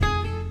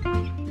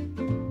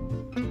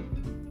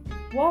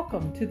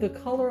Welcome to the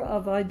Color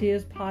of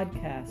Ideas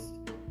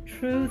podcast.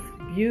 Truth,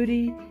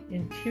 beauty,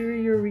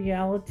 interior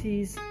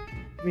realities,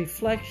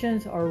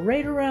 reflections are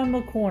right around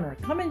the corner.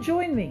 Come and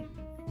join me.